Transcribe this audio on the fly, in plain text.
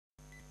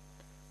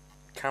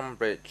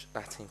Cambridge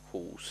Latin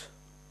Course,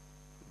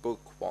 Book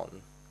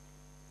 1,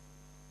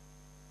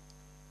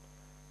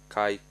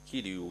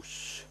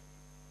 Caecellius,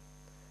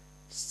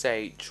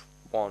 Stage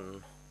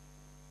 1,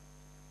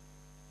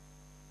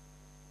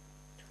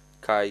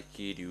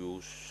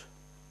 Caecellius.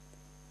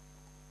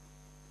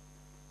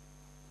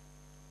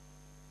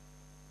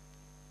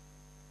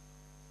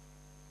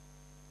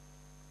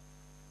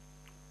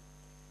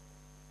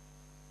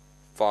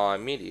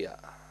 Familia,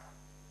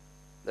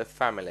 the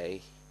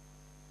family.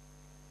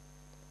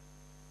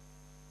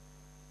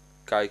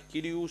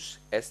 Caecellius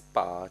est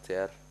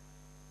pater.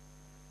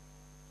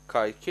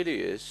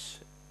 Caecellius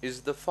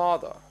is the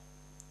father.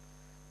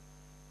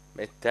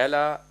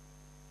 Metella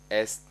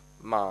est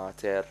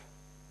mater.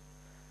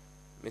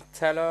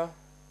 Metella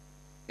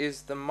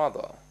is the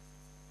mother.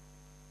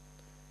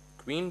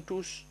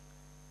 Quintus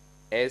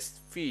est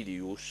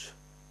filius.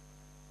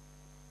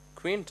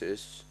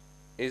 Quintus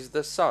is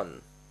the son.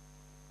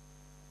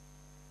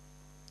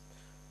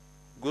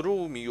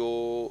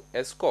 Grumio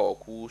est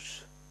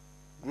cocus.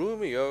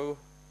 Grumio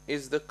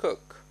is the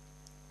cook.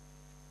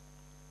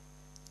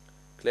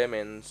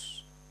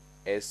 Clemens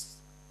est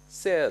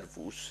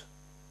servus.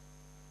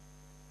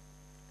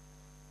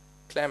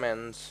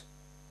 Clemens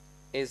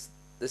is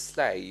the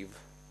slave.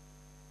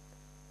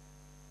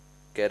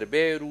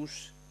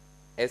 Cerberus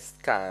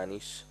est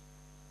canis.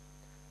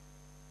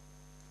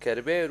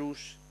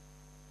 Cerberus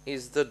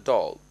is the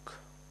dog.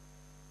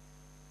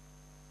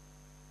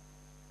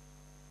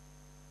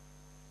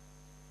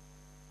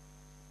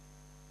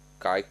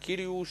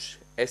 Caecellius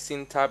est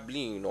in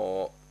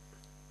tablino.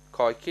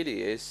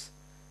 Caecellius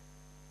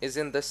is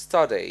in the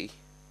study.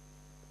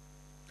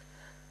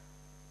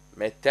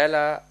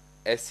 Metella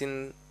est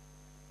in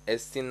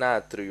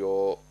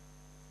atrio.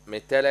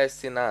 Metella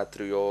est in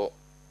atrio.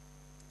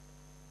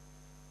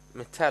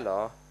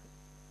 Metella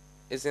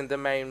is in the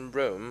main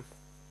room.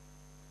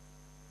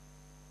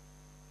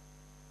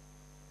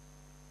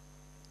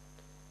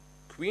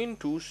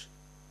 Quintus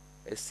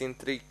est in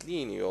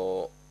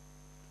triclinio.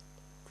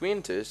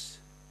 Quintus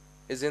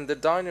is in the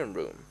dining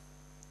room.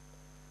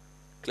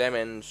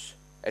 Clemens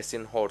est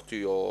in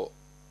hortio.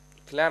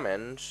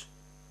 Clemens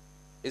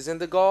is in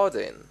the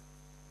garden.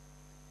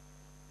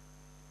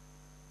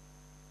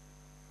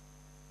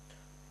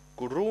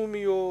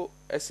 Grumio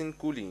est in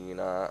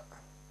culina.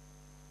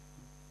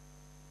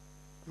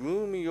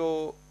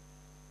 Grumio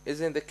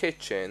is in the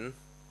kitchen.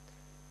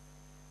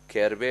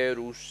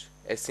 Cerberus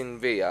est in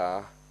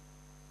via.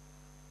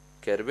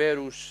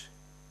 Cerberus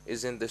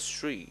is in the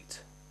street.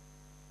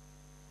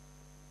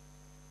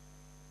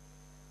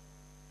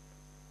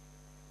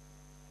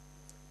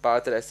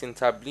 Pater est in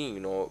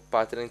tablino.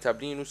 Pater in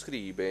tablino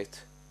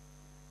scribet.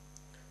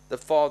 The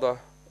father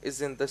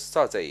is in the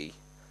study.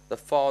 The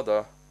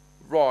father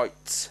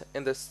writes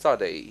in the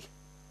study.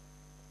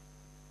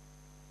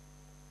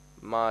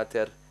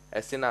 Mater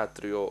est in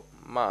atrio.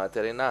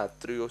 Mater in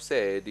atrio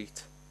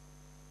sedit.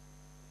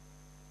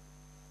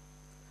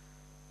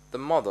 The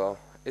mother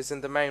is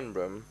in the main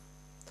room.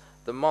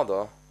 The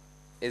mother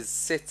is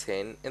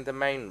sitting in the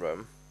main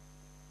room.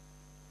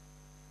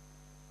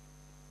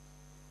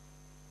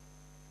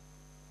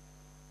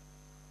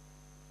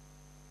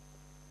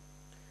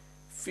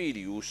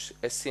 Filius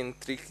est in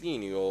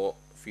triclinio.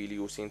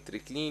 Filius in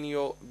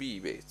triclinio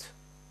vivit.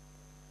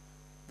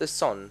 The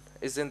son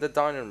is in the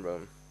dining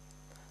room.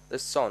 The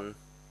son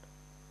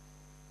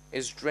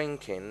is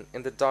drinking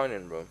in the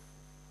dining room.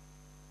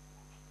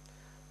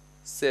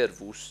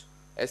 Servus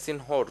est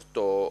in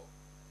horto.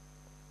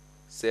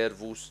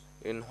 Servus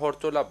in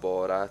horto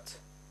laborat.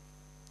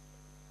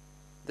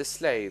 The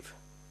slave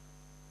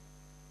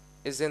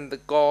is in the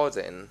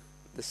garden.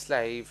 The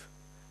slave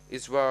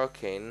is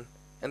working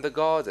in the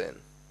garden.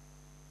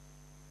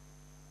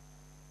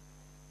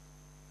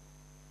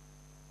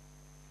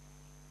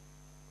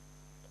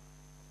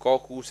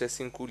 Cocus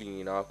est in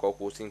culina.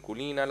 Cocus in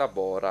culina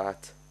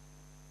laborat.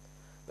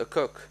 The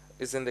cook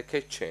is in the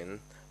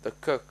kitchen. The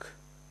cook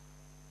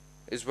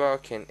is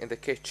working in the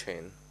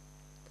kitchen.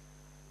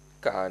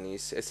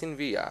 Canis est in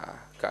via.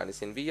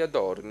 Canis in via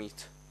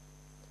dormit.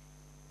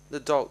 The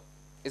dog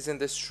is in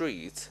the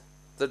street.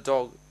 The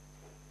dog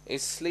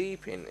is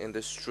sleeping in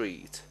the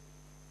street.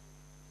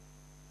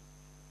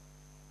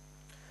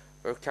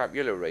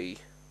 Vocabulary.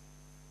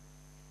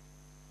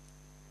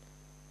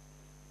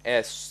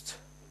 Est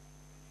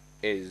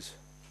is.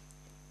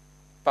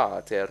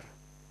 Pater,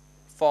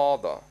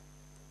 father.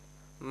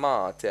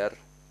 Mater,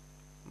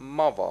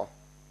 mother.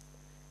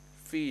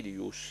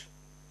 Filius,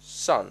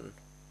 son.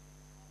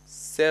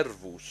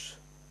 Servus,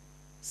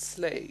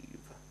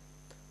 slave.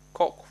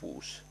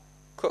 Coquus,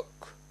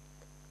 cook.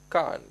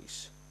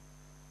 Canis,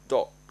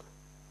 dog.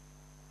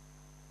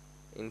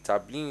 In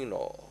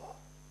tablino,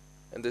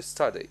 in the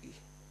study.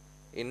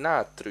 In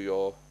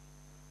atrio,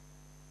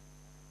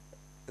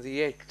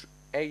 the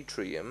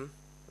atrium,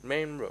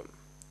 main room.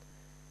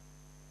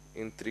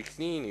 In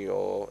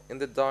triclinio, in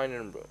the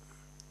dining room.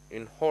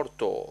 In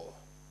horto,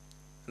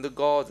 in the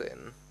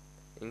garden.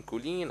 In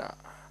culina,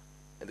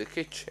 in the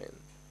kitchen.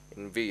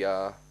 In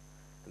via,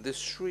 in the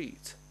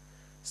street.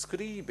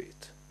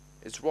 Scribit,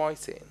 is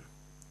writing.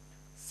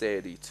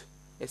 Sedit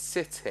is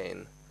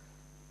sitting.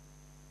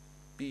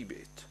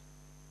 Bibit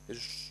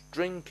is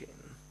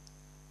drinking.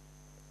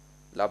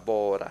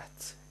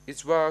 Laborat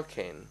is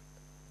working.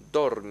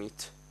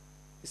 Dormit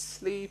is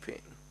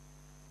sleeping.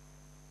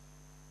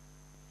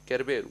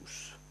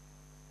 Kerberus.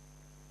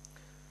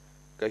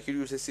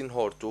 Caecilius est in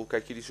hortu,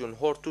 Caecilius in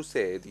hortu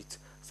sedit,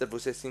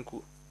 servus est in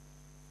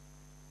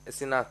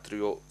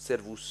atrio,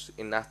 servus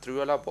in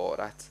atrio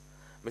laborat,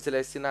 mitella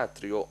est in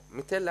atrio,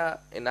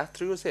 mitella in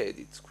atrio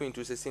sedit,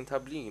 quintus est in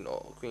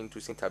tablino,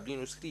 quintus in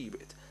tablino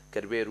scribet,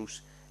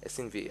 Kerberus est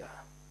in via.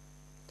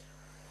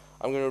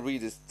 I'm going to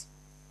read it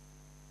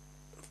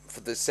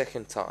for the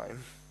second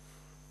time.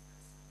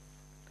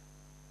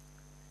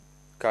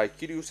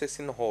 Caecilius est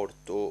in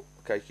hortu,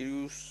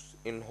 Caecilius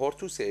in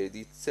hortu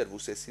sedit,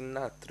 servus est in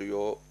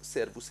atrio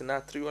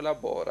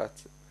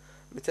laborat,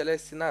 mitella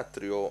est in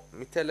atrio,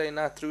 mitella in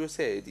atrio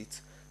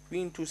sedit,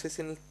 quintus est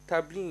in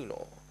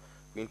tablino,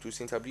 quintus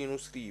in tablino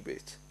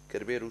scribet,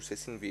 Kerberus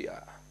est in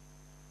via.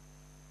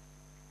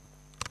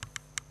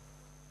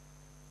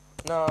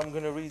 Now I'm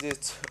going to read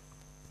it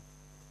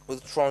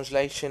with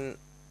translation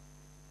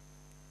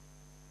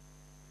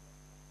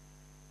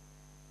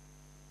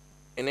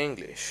in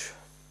English.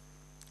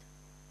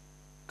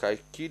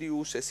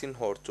 Caecilius est in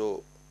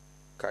hortu.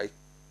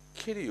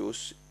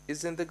 Caecilius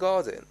is in the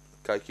garden.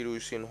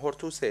 Caecilius in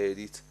hortu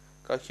sedit.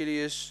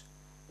 Caecilius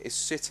is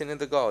sitting in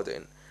the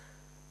garden.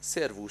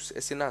 Servus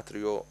est in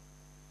atrio.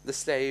 The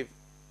slave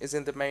is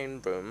in the main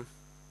room.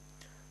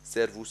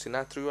 Servus in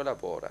atrio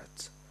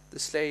laborat. The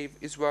slave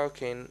is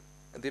working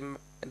in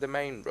the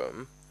main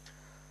room.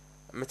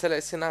 Mitella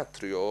est in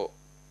atrio.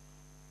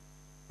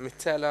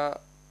 Mitella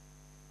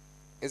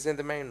is in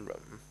the main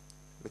room.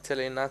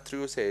 Mitella in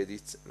atrio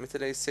sedit.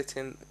 Mitella is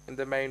sitting in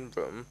the main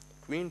room.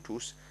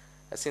 Quintus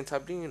est in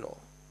tablino.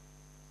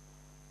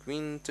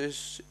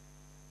 Quintus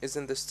is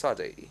in the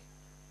study.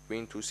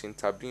 Quintus in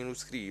tablino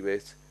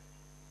scribet.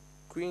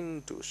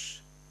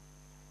 Quintus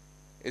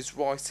is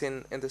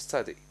writing in the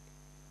study.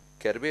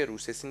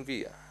 Kerberus est in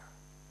via.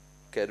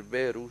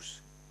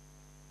 Kerberus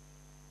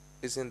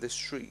is in the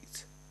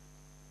street.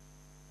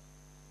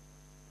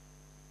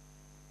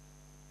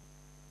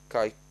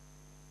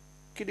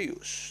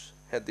 Caecilius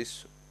had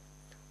this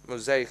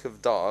mosaic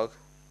of dog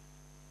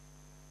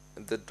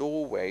in the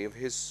doorway of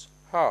his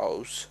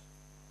house.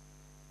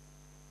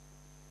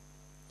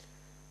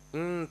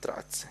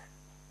 Intrat,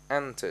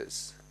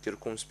 enters,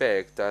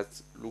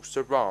 circumspectat, looks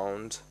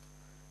around,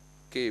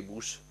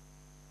 quibus,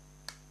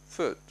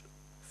 food,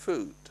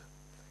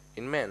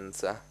 in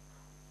mensa,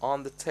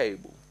 on the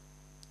table,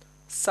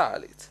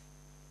 salit,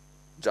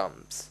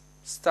 jumps,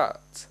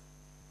 starts,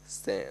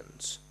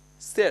 stands,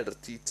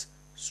 stertit,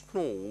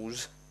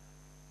 snooze,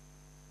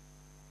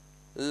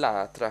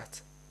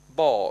 latrat,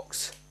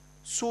 barks,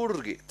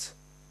 surgit,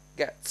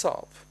 gets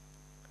up,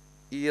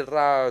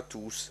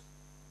 iratus,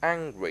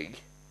 angry,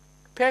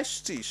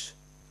 pestis,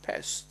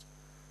 pest,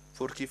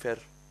 furcifer,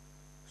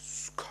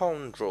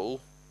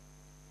 scoundrel,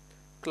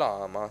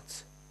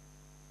 clamat,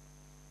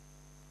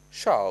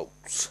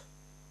 shouts,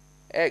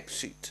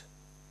 exit,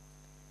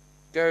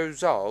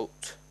 goes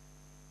out.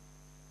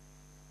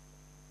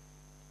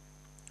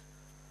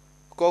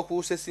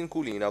 Cocus est in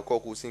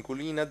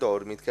culina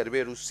dormit,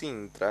 Kerberus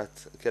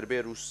intrat,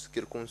 Kerberus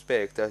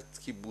circumspectat,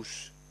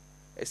 cibus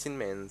est in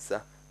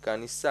mensa,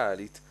 canis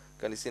salit,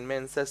 canis in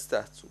mensa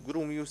stat,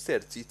 grumius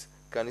tercit,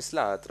 canis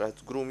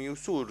latrat, grumius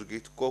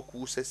surgit,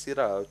 cocus est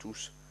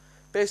iratus,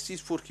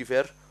 pestis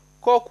furcifer,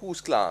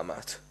 cocus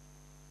clamat.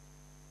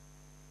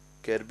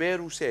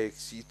 Kerberus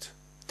exit.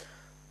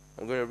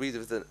 I'm going to read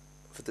it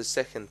for the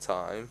second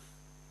time.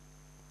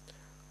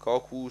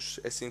 Cocus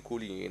est in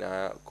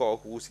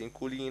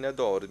culina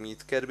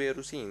dormit,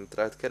 Kerberus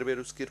intrat,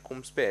 Kerberus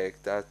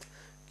circumspectat,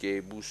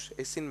 quibus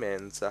est in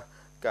mensa,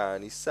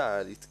 canis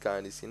salit,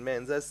 canis in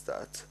mensa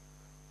stat,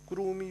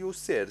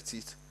 grumius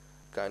tercit,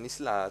 canis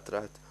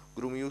latrat,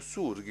 grumius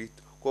surgit,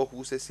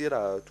 cocus est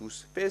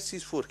iratus,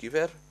 pestis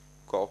furcifer,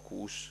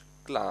 cocus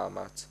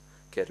clamat,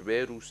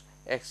 Kerberus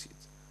exit.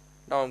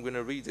 Now I'm going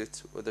to read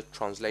it with the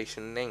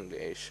translation in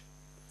English.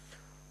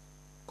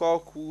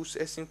 Cocus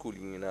est in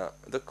culina,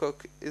 the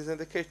cook is in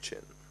the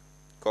kitchen.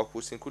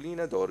 Cocus in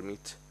culina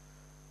dormit,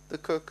 the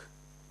cook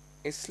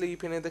is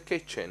sleeping in the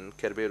kitchen.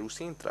 Kerberus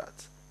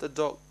intrat, the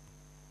dog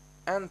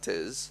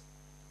enters.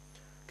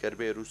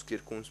 Kerberus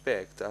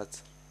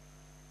circumspectat,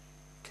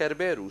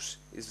 Kerberus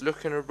is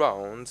looking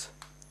around.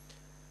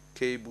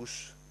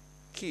 Quibus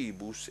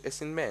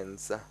est in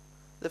mensa,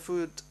 the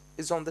food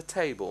is on the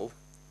table.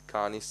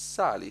 Canis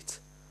salit,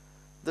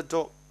 the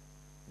dog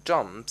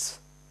jumps.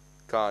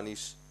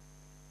 Canis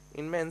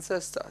in mensa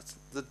stat,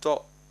 the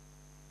dog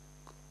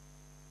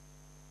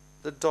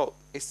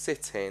is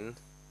sitting,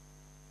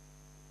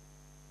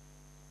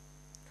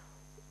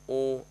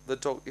 or the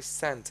dog is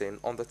standing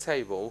on the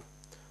table.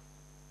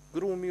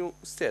 Grumio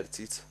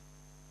stertit,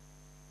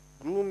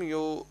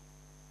 Grumio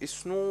is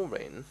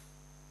snoring.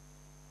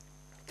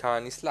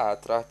 Canis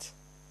latrat,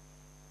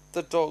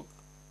 the dog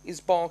is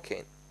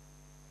barking,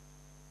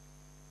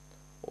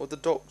 or the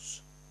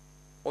dog's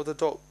or the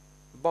dog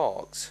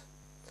barks.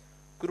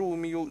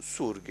 Grumio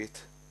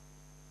surgit.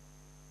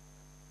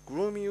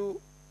 Grumio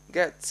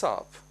gets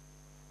up.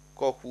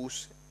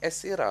 Cocus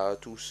est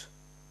iratus.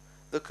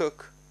 The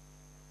cook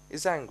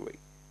is angry.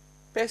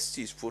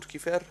 Pestis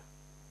furcifer.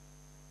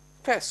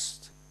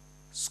 Pest,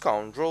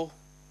 scoundrel.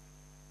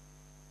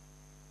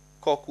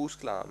 Cocus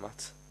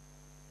clamat.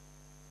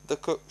 The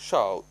cook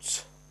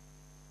shouts.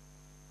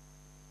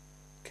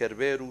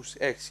 Cerberus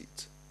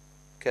exit.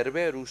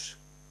 Cerberus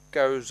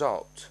goes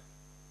out.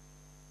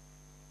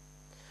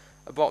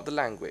 About the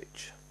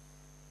language.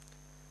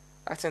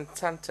 Latin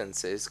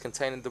sentences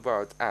containing the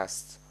word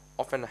est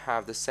often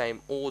have the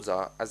same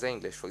order as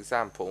English. For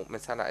example,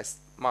 metella est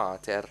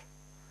mater.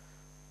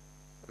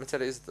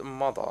 Metella is the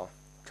mother.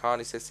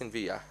 Canis est in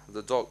via.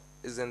 The dog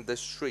is in the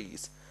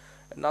street.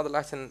 In other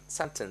Latin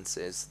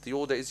sentences, the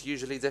order is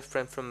usually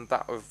different from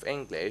that of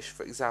English.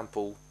 For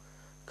example,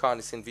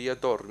 Canis in via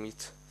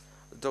dormit.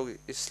 The dog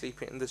is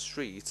sleeping in the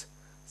street.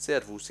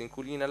 Servus in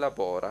culina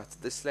laborat.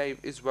 The slave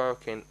is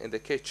working in the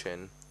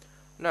kitchen.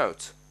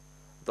 Note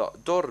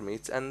that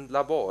dormit and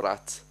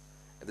laborat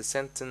in the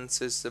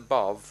sentences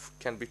above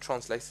can be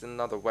translated in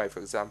another way. For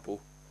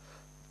example,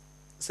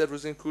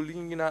 servus in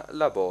culina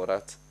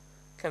laborat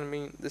can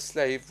mean the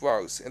slave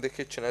works in the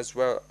kitchen as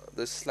well.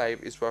 The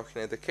slave is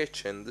working in the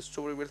kitchen. The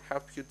story will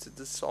help you to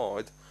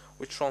decide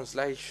which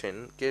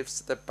translation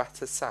gives the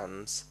better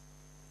sense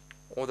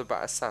or the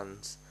better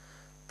sense.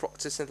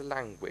 Practicing the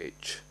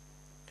language.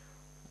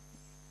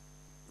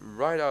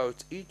 Write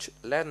out each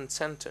Latin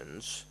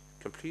sentence,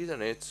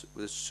 completing it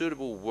with a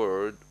suitable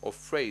word or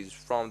phrase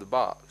from the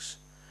box.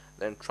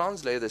 Then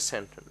translate the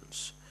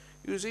sentence.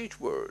 Use each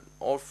word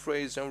or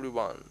phrase only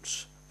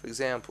once. For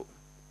example,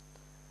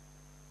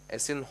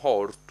 est in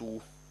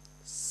hortu.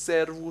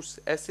 Servus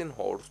est in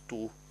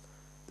hortu.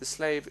 The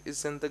slave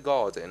is in the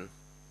garden.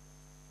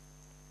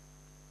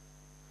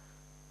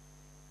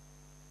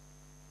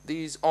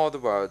 These are the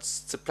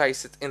words to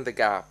place it in the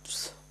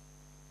gaps.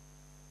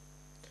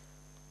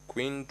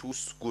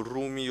 Quintus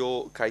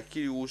grumio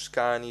caecellius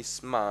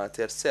canis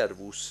mater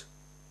servus.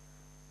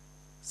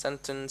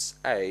 Sentence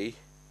A.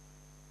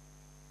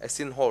 Est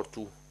in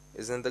hortu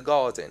is in the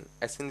garden.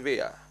 Est in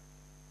via,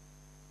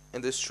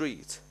 in the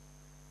street.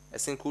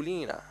 Est in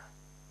culina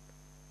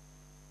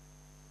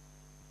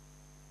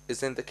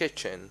is in the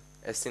kitchen.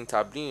 Est in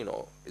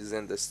tablino is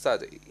in the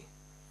study.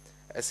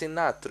 Est in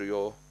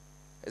atrio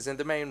is in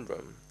the main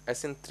room.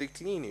 Est in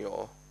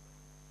triclinio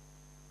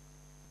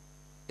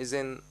is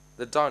in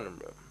the dining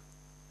room.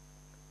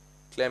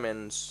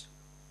 Clemens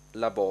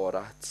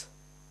laborat.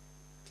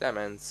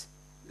 Clemens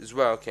is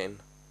working.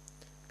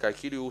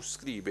 Caecilius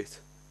scribit.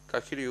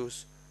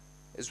 Caecilius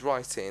is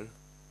writing.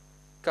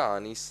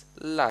 Canis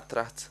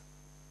latrat.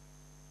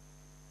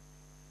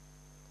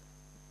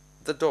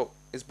 The dog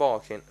is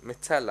barking.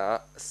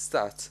 Metella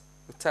stat.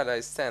 Metella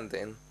is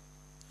standing.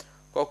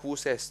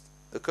 Cocus est.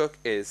 The cook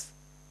is.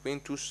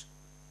 Quintus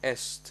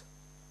est.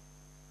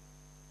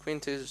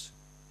 Quintus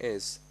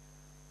is.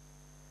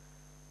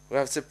 We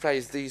have to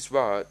place these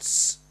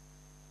words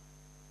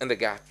in the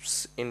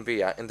gaps. In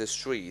via, in the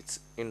street.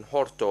 In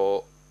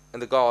horto, in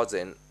the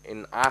garden.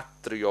 In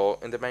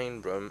atrio, in the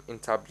main room. In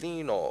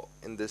tablino,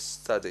 in the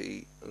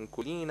study. In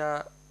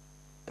culina,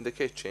 in the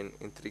kitchen.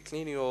 In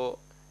triclinio,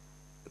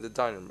 in the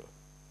dining room.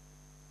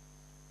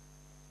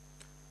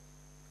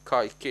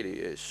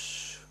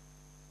 Caecilius.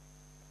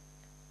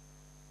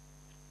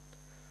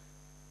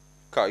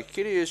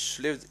 Caecilius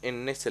lived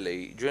in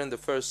Italy during the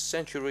 1st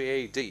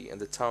century AD in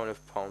the town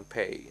of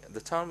Pompeii.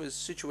 The town was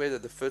situated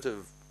at the foot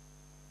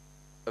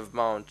of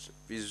Mount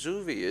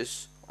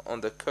Vesuvius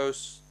on the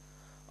coast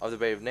of the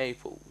Bay of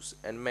Naples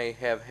and may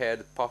have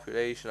had a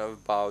population of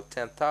about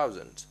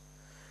 10,000.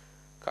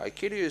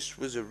 Caecilius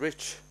was a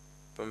rich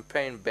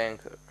Pompeian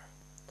banker.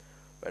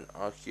 When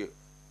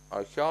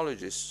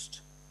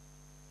archaeologists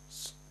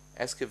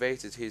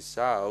excavated his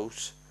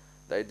house,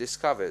 they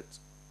discovered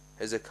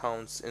his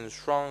accounts in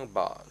strong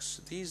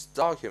box. These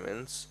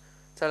documents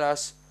tell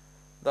us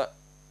that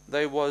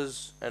they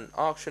was an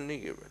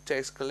auctioneer,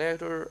 tax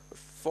collector,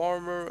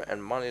 farmer,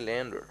 and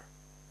moneylender.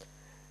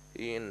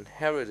 He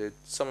inherited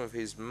some of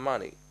his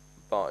money,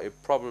 but he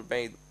probably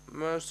made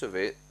most of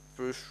it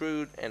through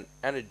shrewd and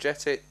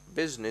energetic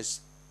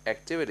business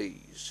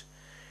activities.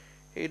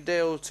 He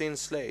dealt in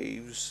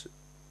slaves,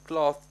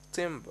 cloth,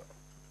 timber,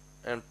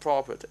 and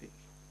property.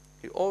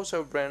 He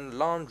also ran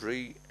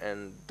laundry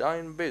and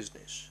dyeing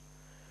business,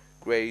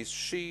 grazed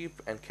sheep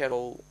and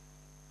cattle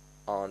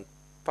on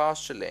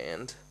pasture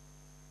land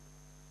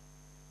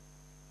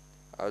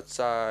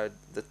outside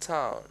the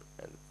town,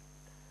 and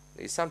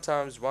he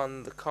sometimes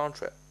won the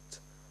contract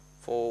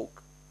for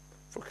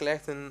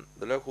collecting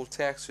the local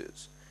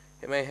taxes.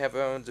 He may have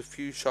owned a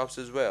few shops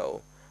as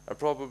well, and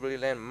probably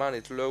lent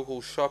money to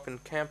local shopping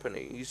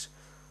companies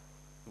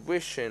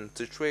wishing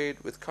to trade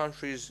with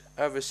countries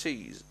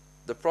overseas.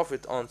 The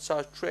profit on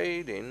such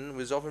trading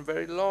was often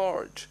very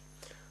large.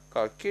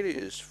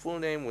 Caecilius' full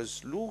name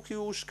was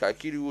Lucius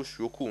Caecilius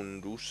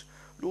Jucundus.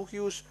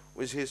 Lucius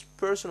was his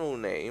personal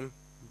name,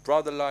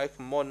 brother-like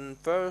modern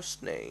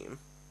first name.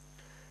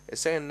 A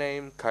second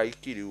name,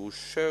 caecellius,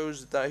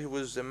 shows that he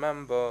was a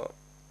member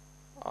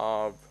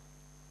of,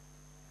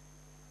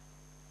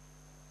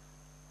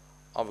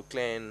 a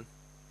clan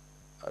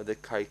of the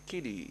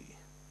Caecilii.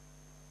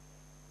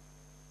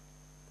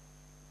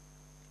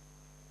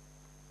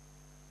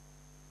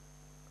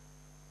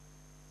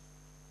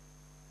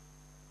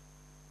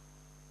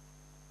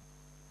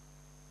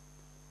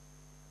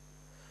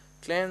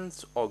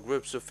 Clans or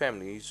groups of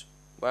families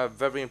were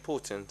very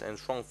important, and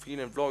strong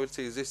feeling of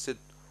loyalty existed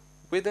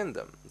within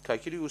them.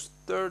 Caecilius'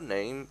 third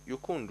name,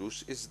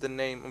 Jucundus, is the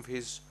name of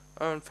his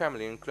own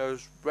family and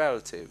close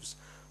relatives.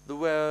 The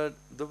word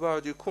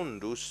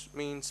Jucundus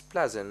means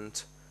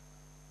pleasant,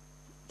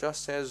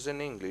 just as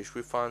in English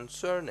we find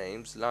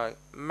surnames like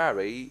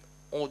Merry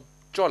or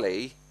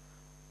Jolly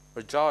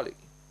or Jolly.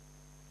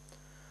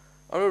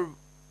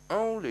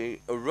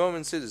 Only a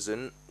Roman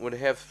citizen would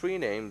have three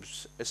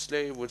names, a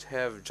slave would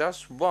have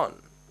just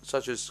one,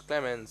 such as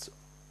Clemens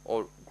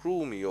or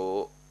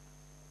Grumio.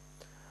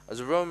 As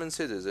a Roman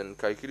citizen,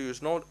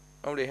 Caecilius not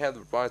only had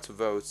the right to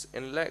vote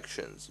in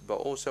elections, but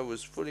also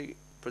was fully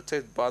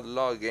protected by the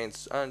law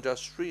against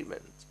unjust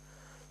treatment.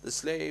 The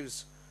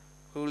slaves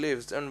who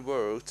lived and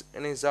worked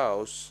in his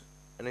house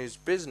and his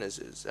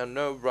businesses had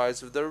no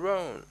rights of their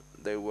own.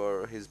 They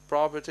were his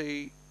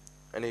property,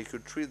 and he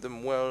could treat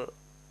them well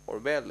or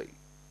badly,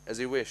 as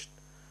he wished.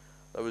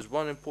 There was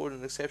one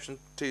important exception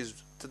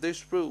to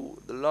this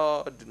rule. The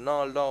law did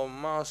not allow a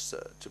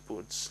master to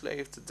put a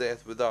slave to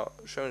death without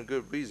showing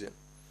good reason.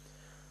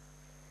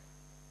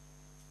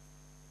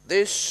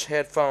 This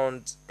head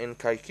found in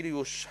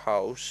Caecilius'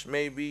 house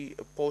may be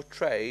a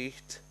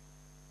portrait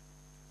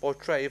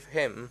of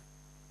him.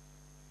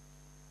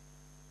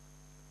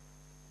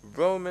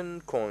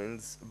 Roman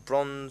coins,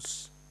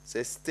 bronze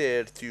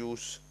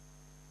sestertius,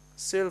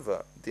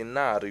 silver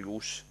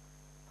denarius,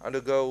 and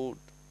the gold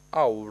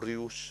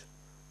aureus.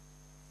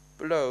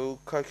 Below,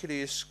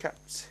 Caecilius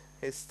kept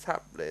his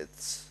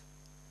tablets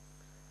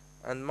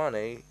and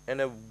money in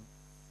a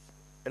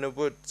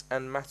wood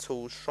and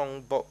metal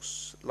strong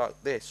box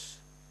like this.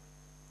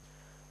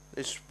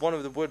 This one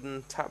of the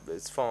wooden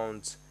tablets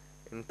found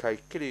in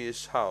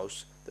Caecilius'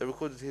 house that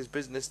recorded his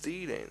business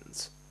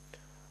dealings.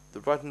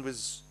 The writing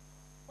was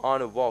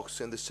on a box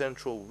in the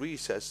central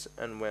recess,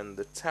 and when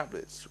the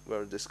tablets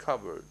were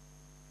discovered,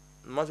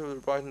 much of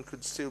the writing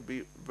could still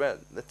be read.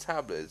 The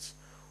tablets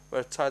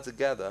were tied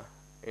together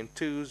in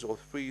twos or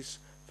threes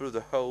through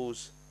the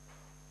holes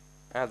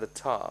at the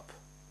top.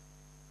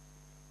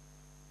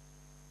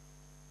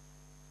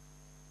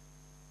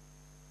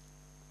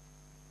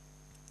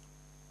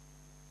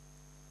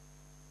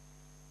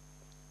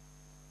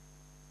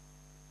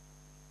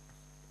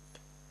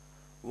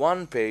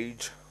 One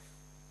page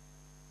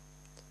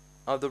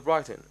of the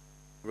writing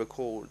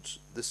records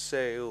the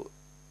sale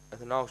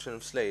at an auction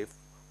of slaves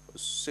for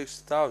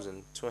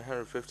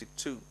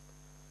 6,252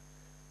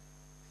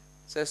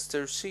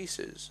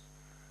 sesterces.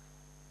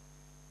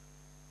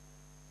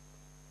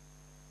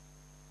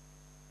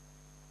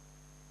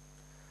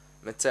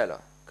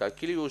 Metella.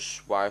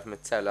 Caecilius' wife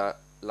Metella,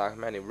 like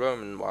many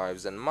Roman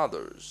wives and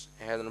mothers,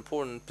 had an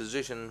important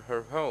position in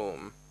her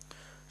home.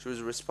 She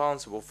was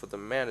responsible for the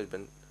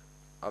management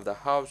of the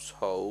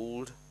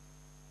household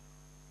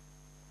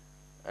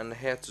and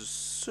had to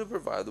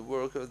supervise the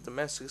work of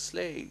domestic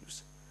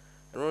slaves.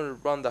 In order to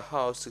run the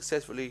house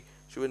successfully,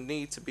 she would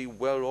need to be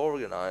well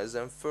organized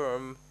and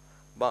firm,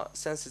 but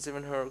sensitive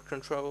in her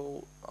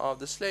control of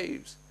the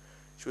slaves.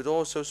 She would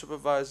also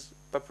supervise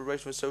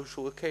preparation for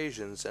social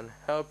occasions and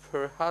help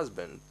her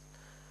husband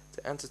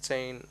to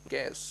entertain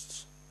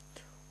guests.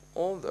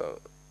 Although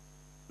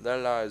their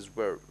lives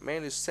were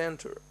mainly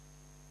centered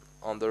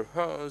on their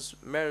homes,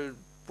 married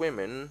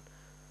women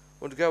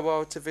would go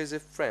out to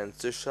visit friends,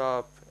 to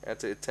shop, and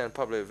to attend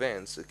public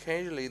events.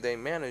 Occasionally they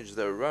managed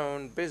their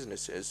own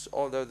businesses,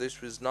 although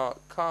this was not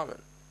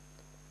common.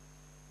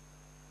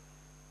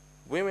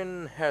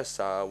 Women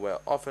hairstyles were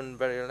often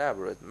very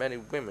elaborate. Many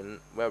women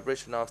were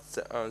rich enough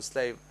to own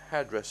slave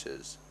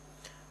hairdressers,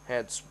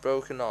 heads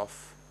broken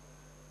off.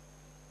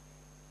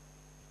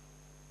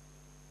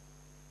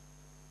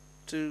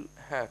 Two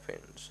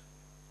hairpins.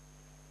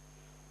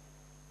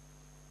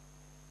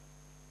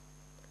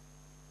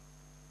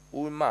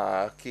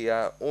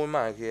 Ulmakia,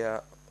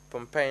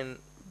 Pompeian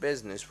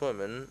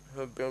businesswoman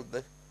who built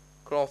the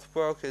Cloth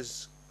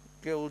Workers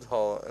Guild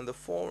Hall in the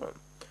Forum.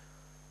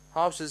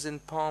 Houses in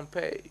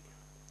Pompeii.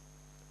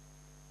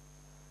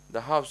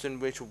 The house in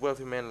which a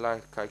wealthy man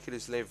like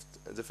Caecilius lived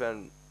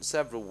differed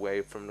several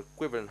ways from the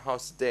equivalent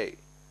house today.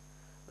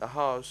 The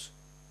house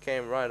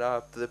came right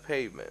up to the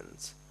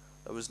pavement.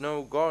 There was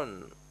no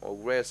garden or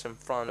grass in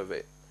front of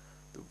it.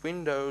 The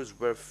windows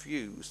were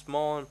few,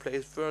 small, and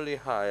placed fairly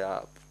high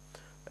up.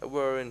 They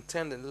were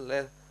intended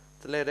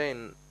to let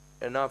in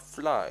enough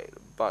light,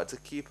 but to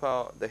keep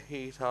out the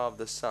heat of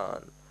the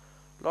sun.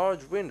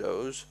 Large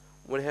windows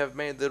would have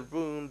made the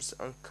rooms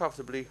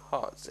uncomfortably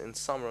hot in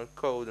summer and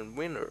cold in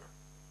winter.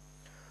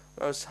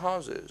 Most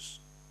houses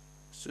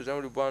stood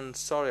only one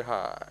story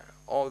high,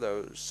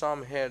 although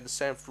some had the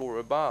same floor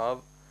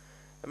above.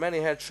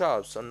 Many had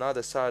shops on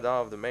either side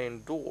of the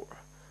main door,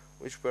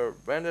 which were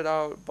rented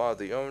out by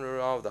the owner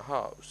of the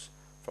house.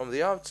 From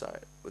the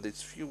outside, with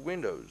its few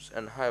windows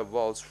and high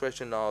walls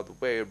stretching all the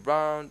way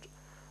round,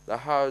 the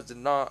house did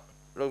not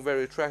look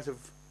very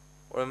attractive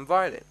or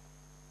inviting.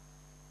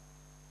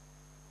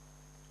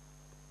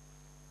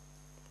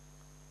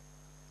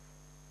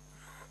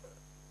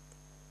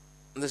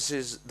 This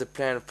is the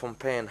plain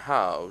Pompeian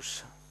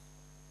house.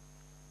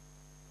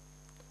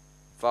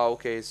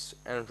 Fauces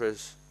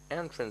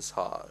entrance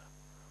hall,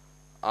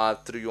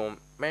 atrium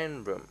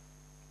main room,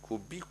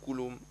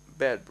 cubiculum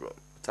bedroom,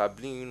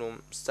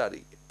 tablinum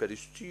study,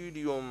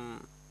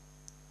 peristudium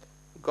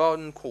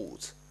garden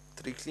court,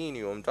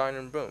 triclinium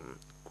dining room,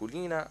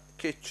 culina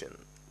kitchen,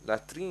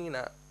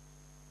 latrina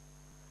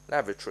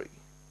lavatory,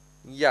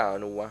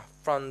 janua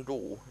front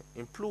door,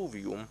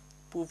 impluvium,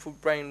 pool for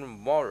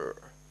brain water,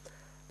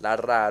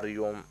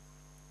 lararium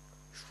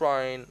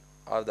shrine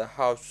of the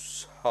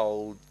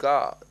household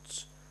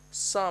gods,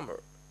 summer,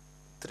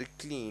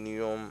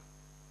 triclinium,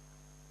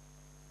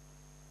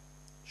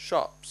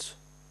 shops.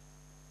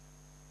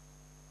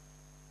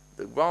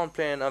 The ground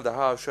plan of the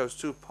house shows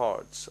two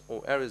parts,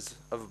 or areas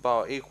of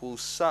about equal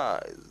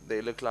size.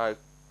 They look like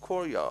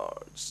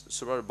courtyards,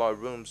 surrounded by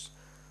rooms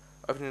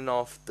opening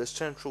off the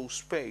central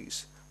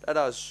space. Let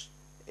us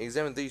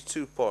examine these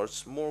two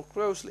parts more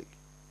closely.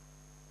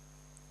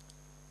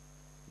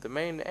 The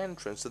main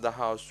entrance to the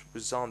house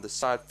was on the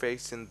side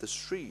facing the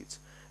street,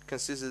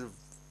 consisted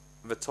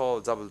of a tall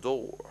double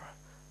door.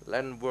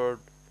 Landward,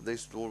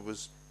 this door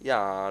was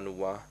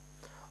Janua.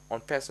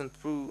 On passing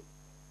through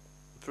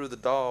the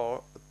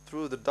door,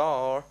 through the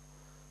door,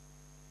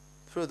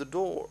 through the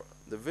door,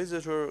 the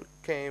visitor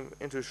came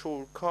into a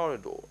short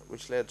corridor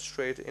which led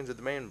straight into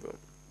the main room,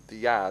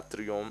 the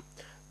atrium.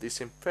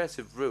 This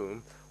impressive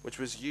room, which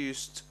was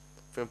used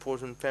for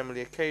important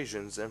family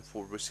occasions and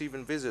for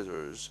receiving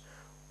visitors,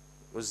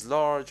 was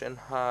large and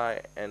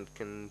high and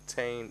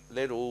contained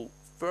little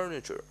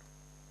furniture.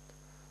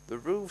 The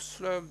roof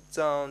sloped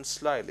down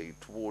slightly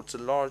towards a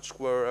large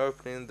square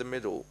opening in the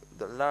middle.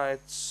 The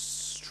light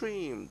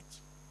streamed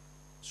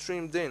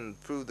in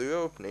through the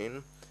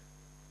opening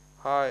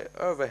high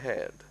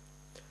overhead.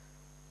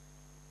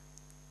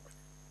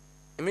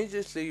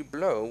 Immediately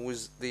below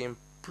was the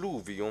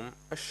impluvium,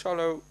 a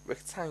shallow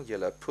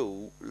rectangular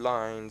pool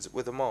lined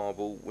with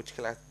marble which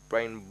collected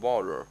rain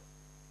water.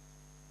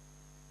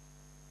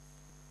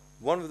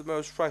 One of the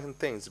most striking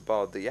things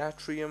about the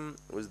atrium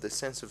was the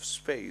sense of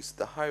space,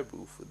 the high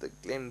roof with a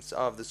glimpse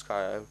of the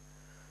sky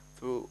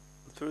through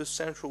a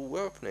central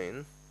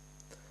opening,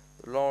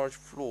 the large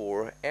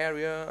floor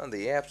area, and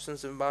the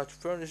absence of much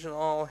furnishing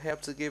all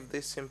helped to give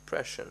this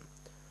impression.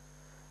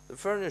 The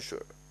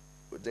furniture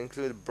would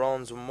include a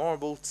bronze or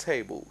marble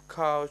table,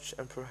 couch,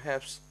 and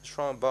perhaps a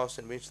strong box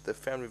in which the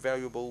family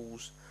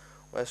valuables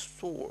were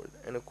stored.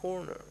 In a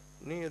corner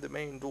near the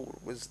main door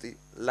was the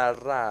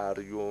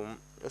lararium,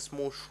 a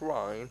small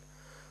shrine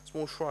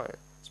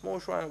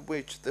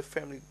which the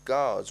family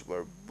gods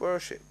were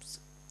worshipped.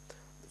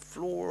 The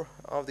floor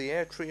of the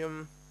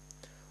atrium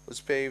was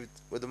paved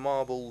with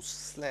marble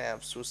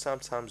slabs or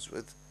sometimes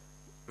with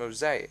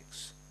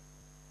mosaics.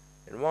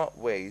 In what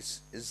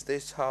ways is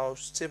this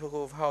house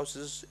typical of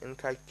houses in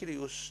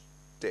caecellius'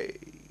 day?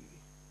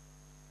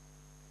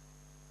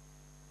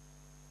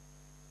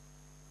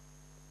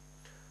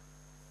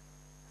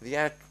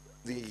 The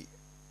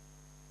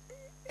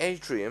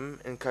atrium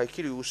in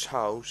caecellius'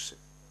 house,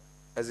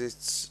 as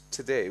it's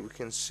today, we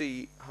can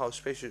see how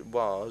spacious it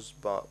was,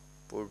 but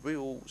for a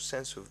real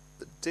sense of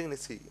the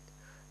dignity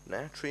in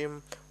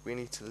atrium, we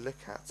need to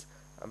look at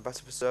a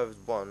better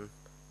preserved one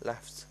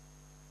left.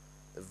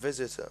 The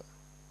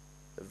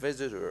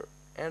visitor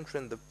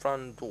entering the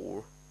front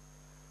door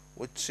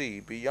would see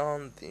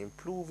beyond the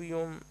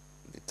impluvium,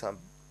 the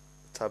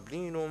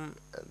tablinum,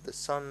 and the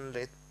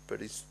sunlit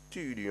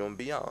peristudium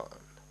beyond,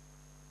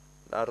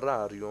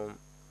 lararium.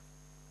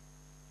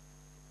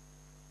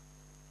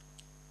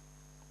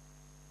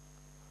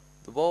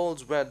 The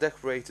walls were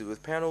decorated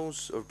with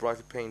panels of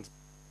brightly painted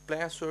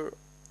plaster.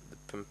 The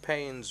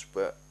Pompeians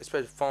were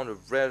especially fond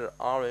of red,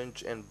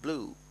 orange, and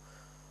blue.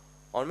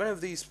 On many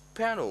of these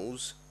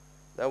panels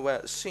there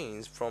were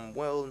scenes from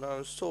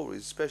well-known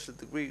stories, especially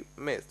the Greek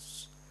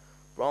myths.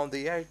 Round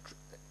the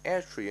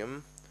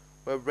atrium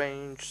were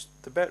ranged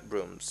the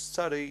bedrooms,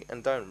 study,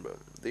 and dining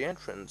room. The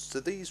entrance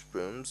to these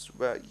rooms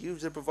were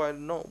usually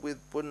provided not with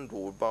wooden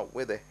door but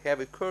with a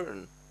heavy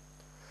curtain.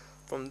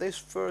 From this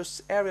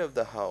first area of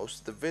the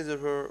house, the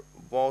visitor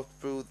walked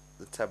through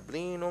the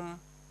tablinum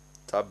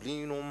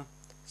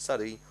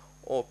study,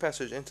 or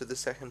passage into the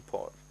second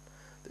part.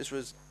 This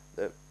was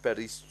the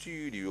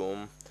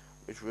peristudium,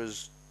 which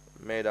was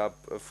made up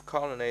of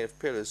colonnade of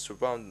pillars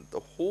surrounding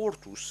the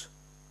hortus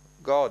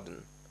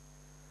garden.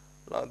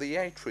 Like the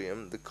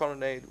atrium, the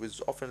colonnade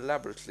was often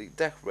elaborately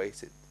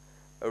decorated.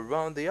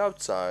 Around the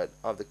outside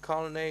of the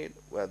colonnade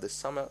were the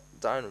summer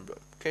dining room,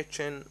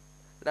 kitchen,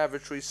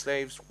 lavatory,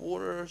 slaves'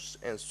 quarters,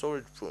 and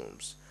storage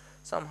rooms.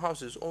 Some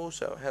houses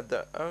also had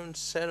their own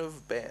set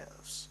of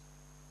baths.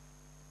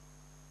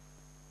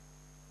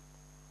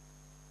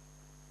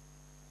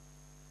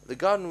 The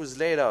garden was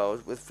laid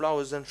out with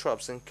flowers and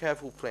shrubs and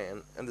careful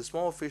plan, and the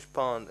small fish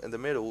pond in the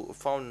middle, a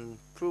fountain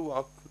threw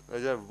up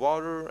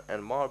water,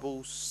 and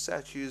marble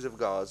statues of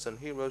gods and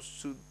heroes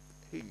stood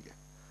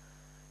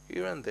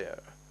here and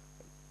there.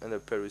 In the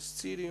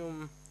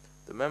peristylium,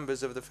 the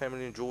members of the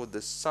family enjoyed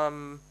the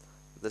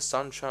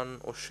sunshine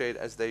or shade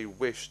as they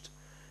wished.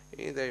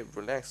 Either they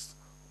relaxed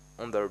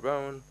on their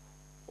own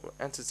or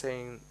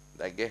entertained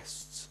their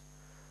guests.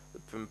 The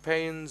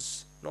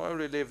Pompeians not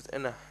only lived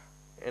in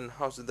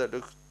houses that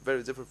looked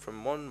very different from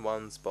modern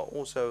ones, but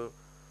also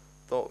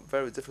thought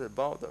very different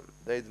about them.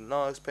 They did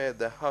not expect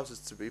their houses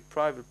to be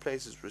private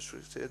places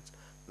restricted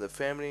to the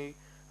family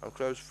and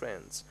close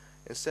friends.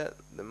 Instead,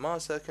 the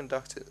master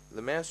conducted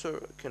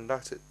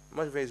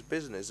much of his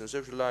business and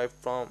social life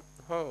from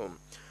home.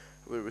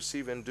 He would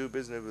receive and do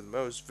business with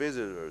most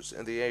visitors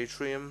in the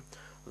atrium.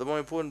 The more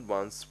important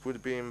ones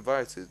would be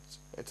invited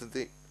into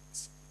the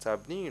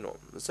tablinum.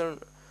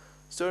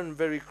 Certain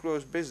very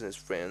close business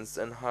friends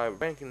and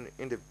high-ranking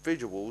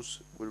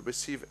individuals would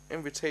receive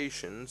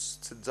invitations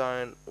to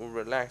dine or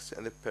relax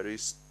in the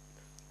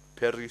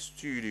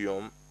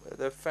peristudium with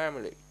their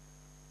family.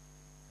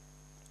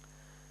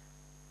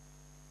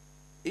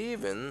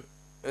 Even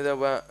if there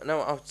were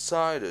no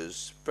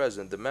outsiders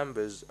present, the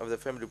members of the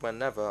family were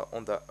never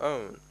on their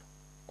own.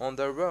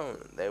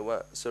 They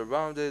were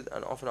surrounded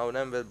and often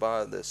outnumbered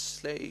by the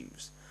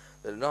slaves.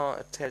 They did not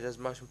attach as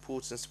much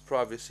importance to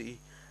privacy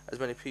as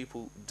many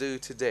people do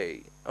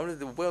today. Only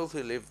the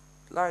wealthy lived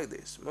like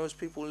this. Most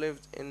people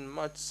lived in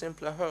much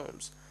simpler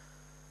homes.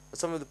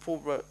 Some of the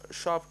poorer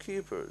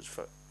shopkeepers,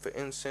 for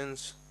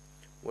instance,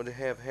 would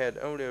have had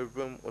only a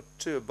room or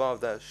two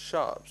above their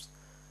shops.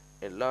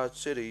 In large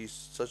cities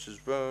such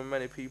as Rome,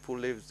 many people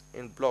lived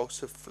in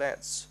blocks of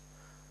flats,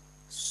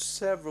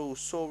 several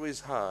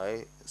stories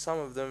high, some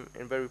of them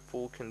in very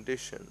poor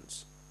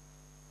conditions.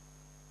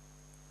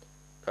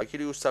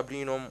 caecellius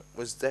tablinum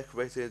was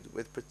decorated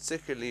with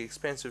particularly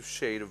expensive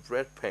shade of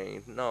red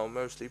paint, now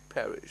mostly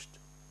perished.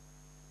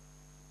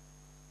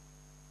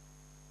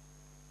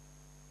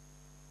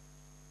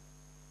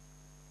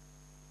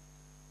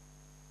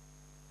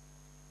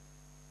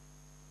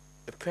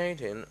 A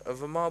painting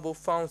of a marble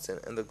fountain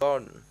in the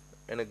garden,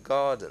 in a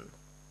garden.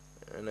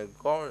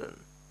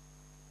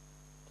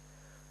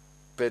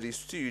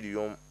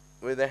 Peristudium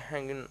with the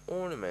hanging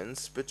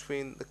ornaments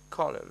between the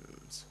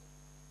columns.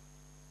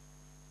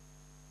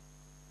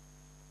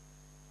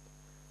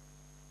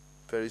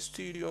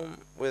 Peristudium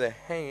with the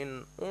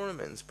hanging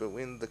ornaments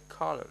between the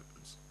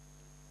columns.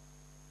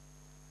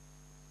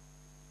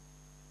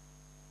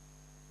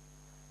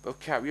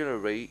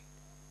 Vocabulary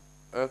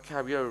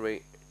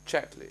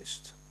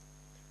checklist.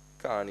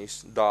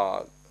 Canis,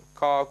 dog.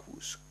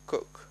 Cacus,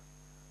 cook.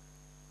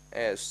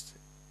 Est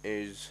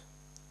is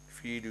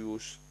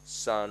filius,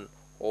 son.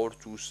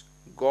 Hortus,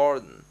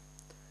 garden.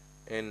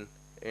 In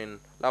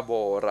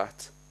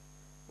laborat,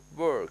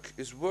 work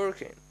is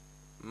working.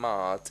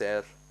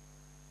 Mater,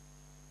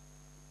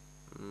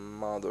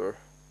 mother.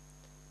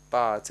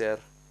 Pater,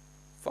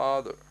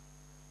 father.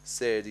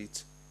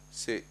 Sedit,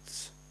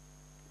 sits,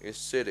 is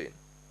sitting.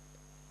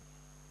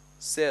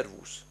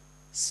 Servus,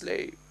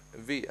 slave.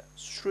 Via,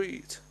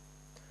 street.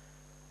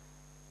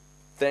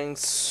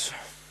 Thanks.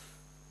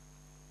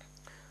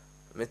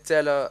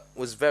 Metella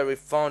was very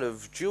fond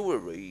of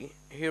jewelry.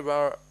 Here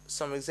are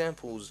some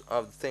examples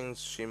of the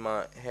things she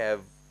might have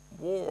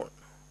worn.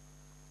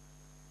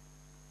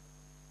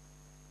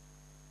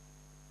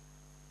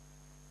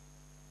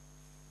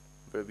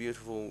 Very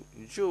beautiful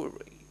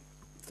jewelry.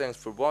 Thanks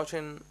for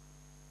watching.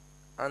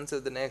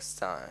 Until the next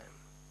time,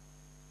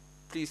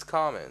 please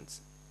comment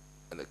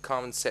in the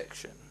comment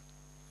section.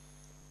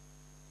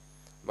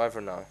 Bye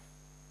for now.